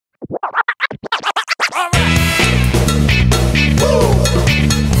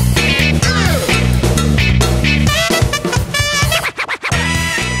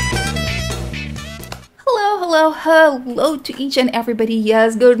hello to each and everybody.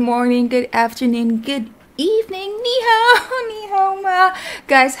 Yes, good morning, good afternoon, good evening. Ni hao, ni hao ma.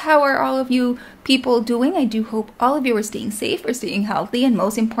 Guys, how are all of you people doing? I do hope all of you are staying safe, are staying healthy, and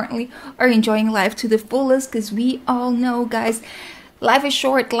most importantly, are enjoying life to the fullest, because we all know, guys, life is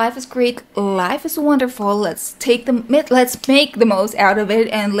short, life is great, life is wonderful. Let's make the most out of it,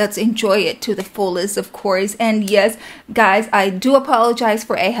 and let's enjoy it to the fullest, of course. And yes, guys, I do apologize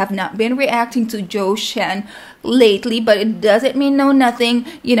for I have not been reacting to Joe Shen lately, but it doesn't mean no nothing.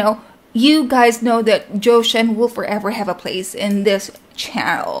 You know, you guys know that Joe Shen will forever have a place in this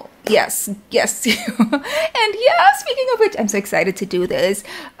channel. Yes. And yeah, speaking of which, I'm so excited to do this.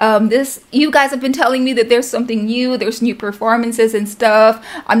 You guys have been telling me that there's something new, there's new performances and stuff.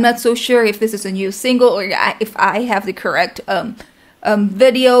 I'm not so sure if this is a new single or if I have the correct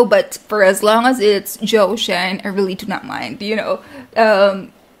video, but for as long as it's Joe Shen, I really do not mind, you know.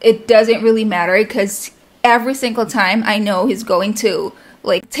 It doesn't really matter, because every single time I know he's going to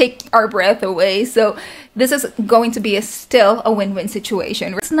like take our breath away, so this is going to be still a win-win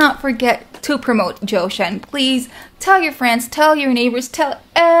situation. Let's not forget to promote Joe Shen. Please tell your friends, tell your neighbors, tell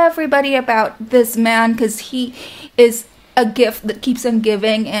everybody about this man, because he is a gift that keeps on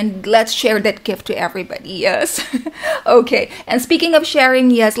giving, and let's share that gift to everybody. Yes. Okay, and speaking of sharing,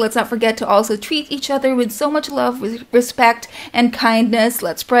 yes, let's not forget to also treat each other with so much love, with respect and kindness.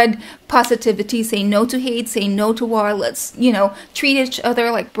 Let's spread positivity, say no to hate, say no to war. Let's, you know, treat each other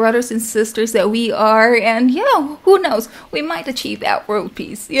like brothers and sisters that we are, and yeah, who knows, we might achieve that world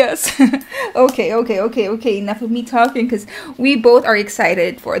peace. Yes. Okay, enough of me talking, because we both are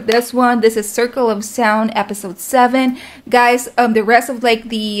excited for this one. This is Circle of Sound episode 7. Guys, the rest of like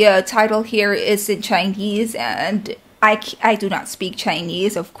the title here is in Chinese, and I do not speak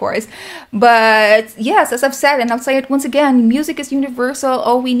Chinese, of course, but yes, as I've said, and I'll say it once again, music is universal.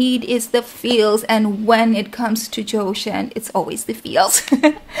 All we need is the feels, and when it comes to Joe Shen, it's always the feels.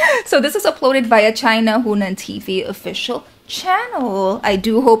 So this is uploaded via China Hunan TV official channel. I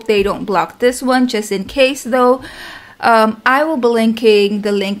do hope they don't block this one, just in case though. I will be linking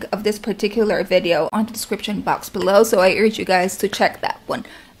the link of this particular video on the description box below, so I urge you guys to check that one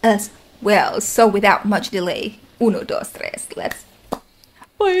as well. So without much delay, 1, 2, 3, let's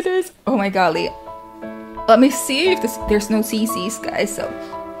play this. Oh my golly. Let me see if there's no CCs, guys, so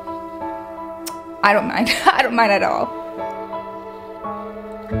I don't mind. I don't mind at all.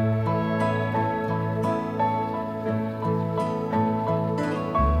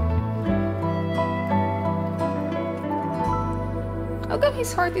 Oh god,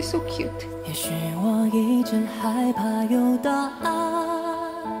 his heart is so cute.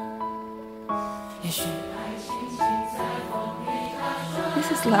 This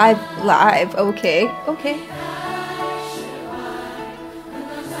is live, okay.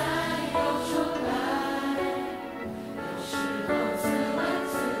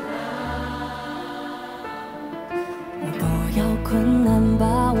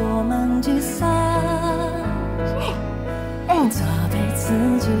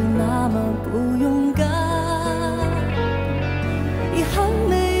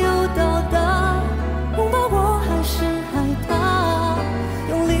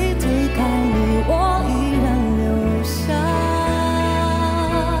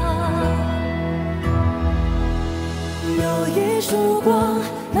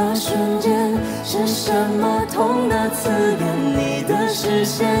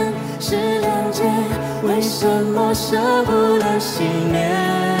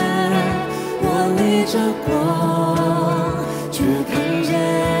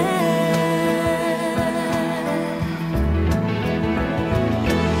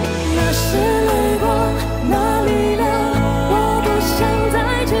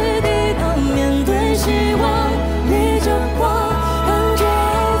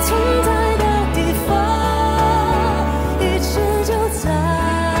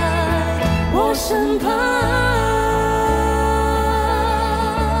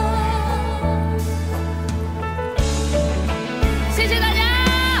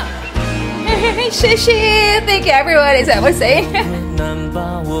 Thank you everyone, is that what I'm saying?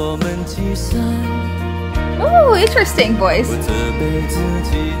 Oh, interesting voice.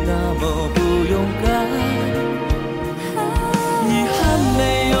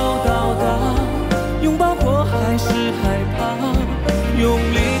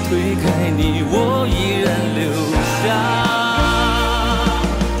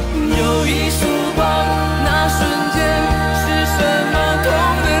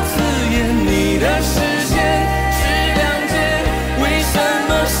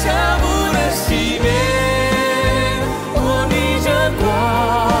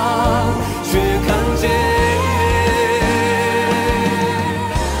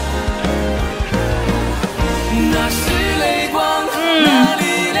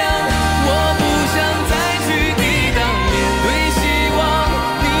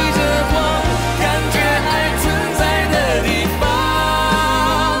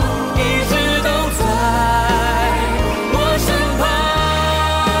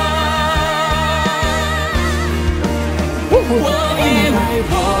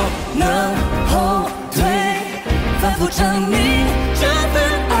 我能后退，反复证明这份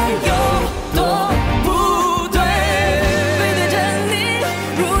爱有多不对。背对着你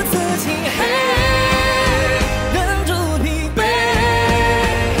如此漆黑，忍住疲惫，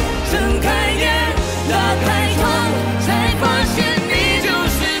睁开眼，打开窗，才发现你就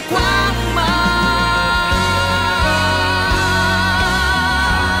是光芒。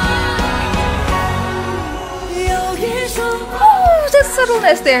有一双 The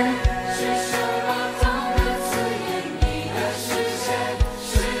subtleness there.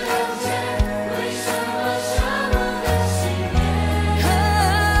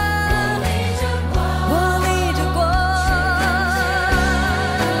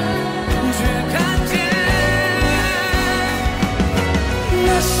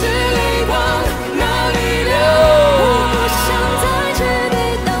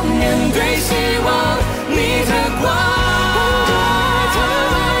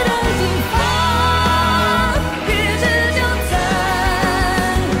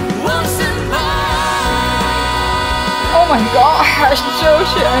 Oh my gosh,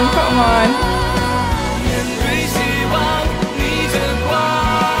 Joshan, come on.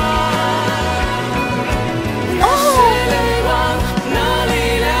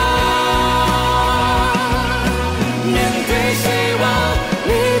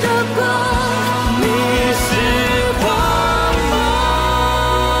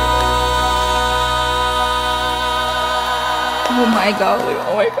 Oh my god,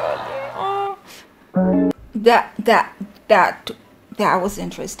 oh my god. Oh. That was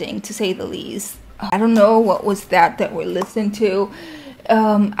interesting, to say the least. I don't know what was that we listened to.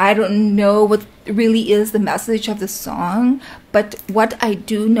 I don't know what really is the message of the song, but what I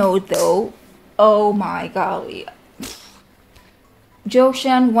do know though, oh my golly,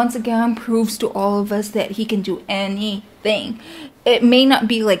 Joshan once again proves to all of us that he can do anything. It may not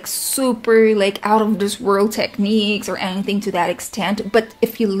be like super like out of this world techniques or anything to that extent, but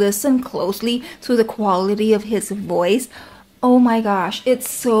if you listen closely to the quality of his voice, oh my gosh, it's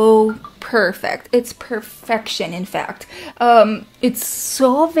so perfect. It's perfection, in fact. It's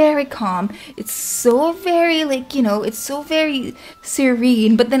so very calm. It's so very like, you know, it's so very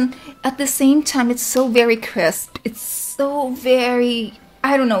serene, but then at the same time, it's so very crisp. It's so very,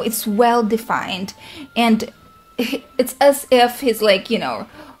 I don't know, it's well defined. And it's as if his like, you know,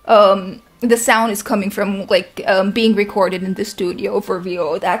 the sound is coming from like being recorded in the studio for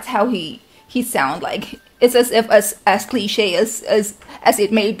VO. That's how he sound like. It's as if as cliche as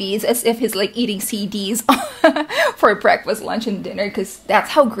it may be, it's as if he's like eating CDs for breakfast, lunch, and dinner, because that's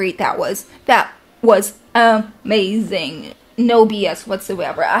how great that was. That was amazing. No BS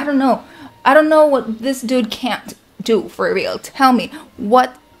whatsoever. I don't know what this dude can't do, for real. Tell me,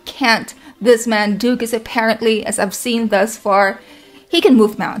 what can't this man do? Because apparently, as I've seen thus far, he can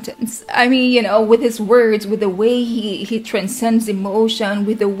move mountains. I mean, you know, with his words, with the way he transcends emotion,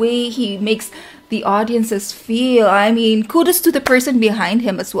 with the way he makes the audiences feel. I mean, kudos to the person behind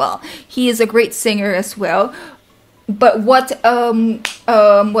him as well. He is a great singer as well. But what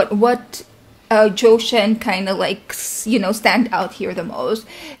Joshan kind of like, you know, stand out here the most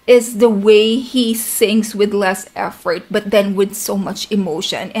is the way he sings with less effort, but then with so much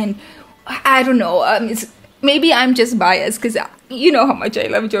emotion. And I don't know, maybe I'm just biased because you know how much I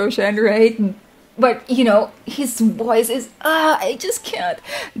love Joshan, right? But you know, his voice is I just can't.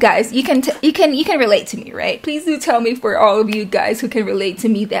 Guys, you can relate to me, right? Please do tell me, for all of you guys who can relate to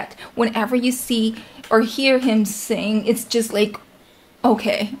me, that whenever you see or hear him sing, it's just like,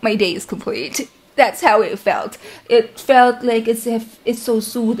 okay, my day is complete. That's how it felt. It felt like as if it's so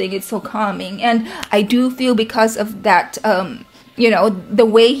soothing, it's so calming. And I do feel because of that, you know, the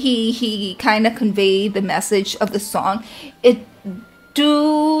way he kind of conveyed the message of the song, it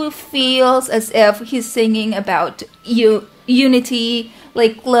do feels as if he's singing about unity,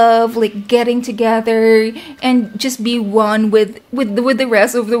 like love, like getting together and just be one with the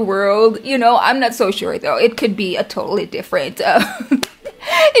rest of the world. You know, I'm not so sure though. It could be a totally different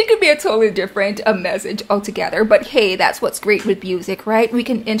it could be a totally different message altogether. But hey, that's what's great with music, right? We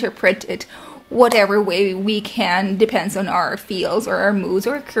can interpret it whatever way we can, depends on our feels or our moods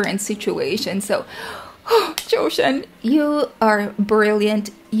or current situation. So Joshan, you are brilliant.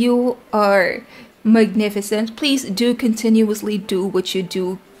 You are magnificent. Please do continuously do what you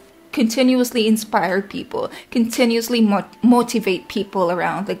do. Continuously inspire people. Continuously motivate people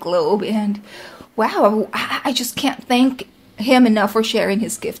around the globe. And wow, I just can't thank him enough for sharing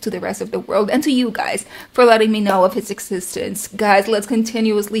his gift to the rest of the world, and to you guys for letting me know of his existence. Guys, let's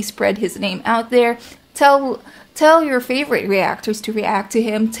continuously spread his name out there. Tell your favorite reactors to react to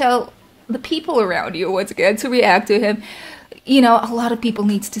him. Tell the people around you once again to react to him. You know, a lot of people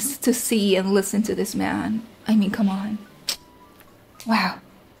need to see and listen to this man. I mean, come on. Wow.